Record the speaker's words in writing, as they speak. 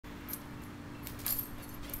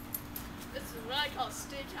what I call a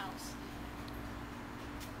steakhouse.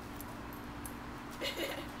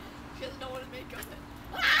 She doesn't know what to make of it.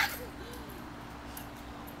 Ah!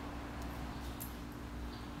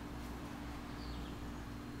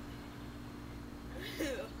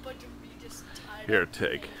 A bunch of me just tied Here, up.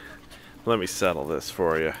 Tig. Let me settle this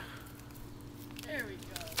for you. There we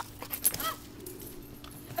go.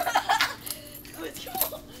 That was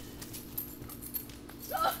cool.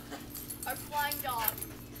 So, our flying dog.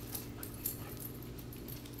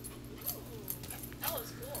 Ooh, that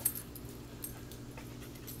was cool.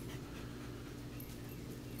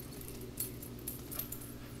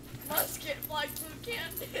 Musket flying food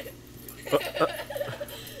can.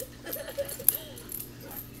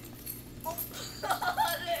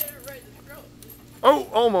 Right in the throat. Oh,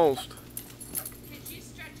 almost. Did you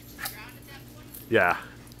stretch it to the ground at that point? Yeah.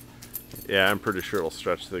 Yeah, I'm pretty sure it'll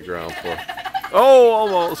stretch to the ground floor. Oh,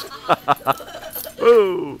 almost.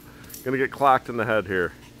 Ooh. Gonna get clocked in the head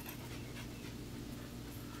here.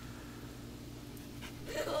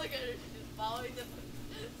 Look at her, she's just following the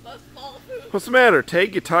ball of food. What's the matter,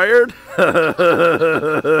 Tig? You tired? Look at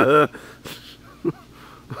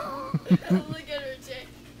her, Tick.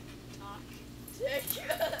 Talk. Tick.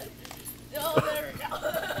 Oh, there we go.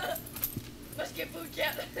 Musket food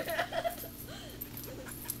camp.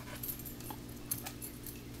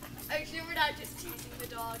 Actually, we're not just teasing the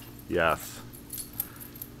dog. Yes.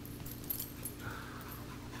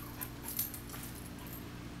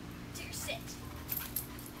 Dear, sit.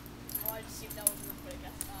 Oh, I just see if that was real quick.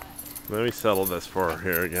 That's not. Let me settle this for her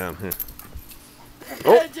here again.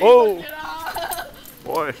 Oh, Oh, oh! Get off.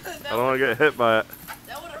 Boy, I don't want to get hit by it.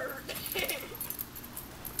 That would hurt.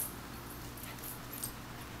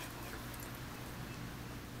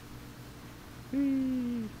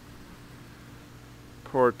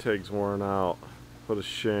 Poor Tig's worn out. What a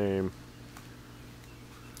shame.